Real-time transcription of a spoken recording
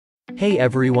Hey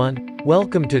everyone,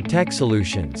 welcome to Tech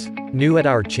Solutions. New at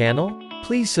our channel?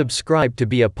 Please subscribe to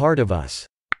be a part of us.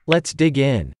 Let's dig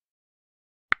in.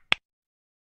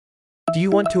 Do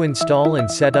you want to install and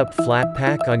set up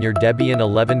Flatpak on your Debian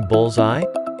 11 Bullseye?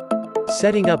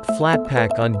 Setting up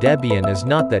Flatpak on Debian is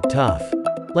not that tough.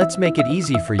 Let's make it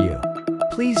easy for you.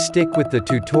 Please stick with the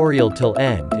tutorial till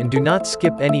end and do not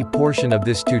skip any portion of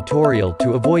this tutorial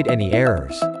to avoid any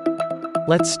errors.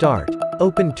 Let's start.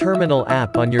 Open Terminal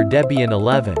app on your Debian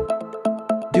 11.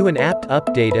 Do an apt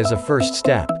update as a first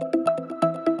step.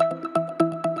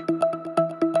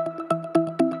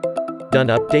 Done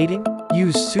updating?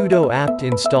 Use sudo apt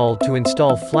install to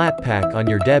install Flatpak on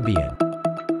your Debian.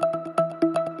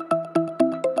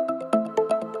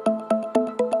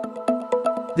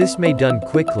 This may done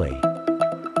quickly.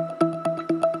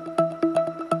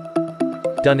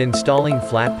 Done installing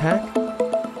Flatpak?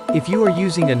 If you are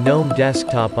using a GNOME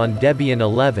desktop on Debian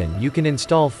 11, you can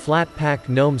install Flatpak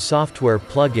GNOME software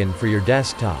plugin for your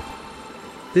desktop.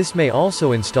 This may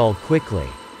also install quickly.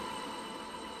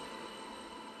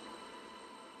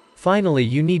 Finally,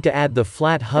 you need to add the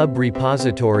FlatHub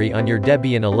repository on your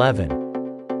Debian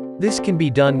 11. This can be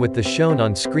done with the shown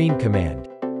on screen command.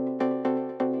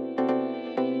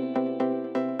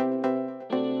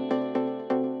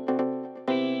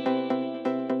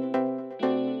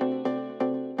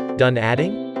 Done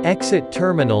adding? Exit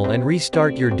terminal and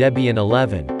restart your Debian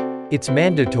 11. It's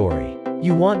mandatory.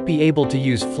 You won't be able to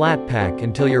use Flatpak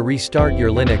until you restart your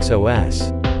Linux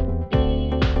OS.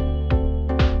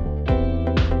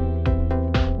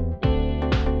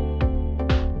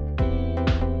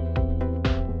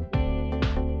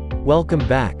 Welcome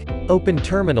back. Open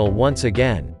terminal once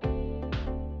again.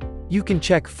 You can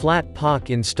check Flatpak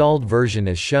installed version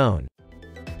as shown.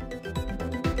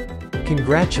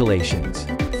 Congratulations!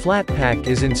 Flatpak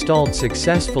is installed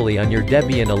successfully on your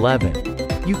Debian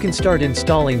 11. You can start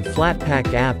installing Flatpak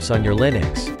apps on your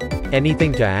Linux.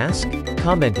 Anything to ask?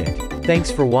 Comment it. Thanks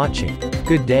for watching.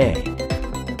 Good day.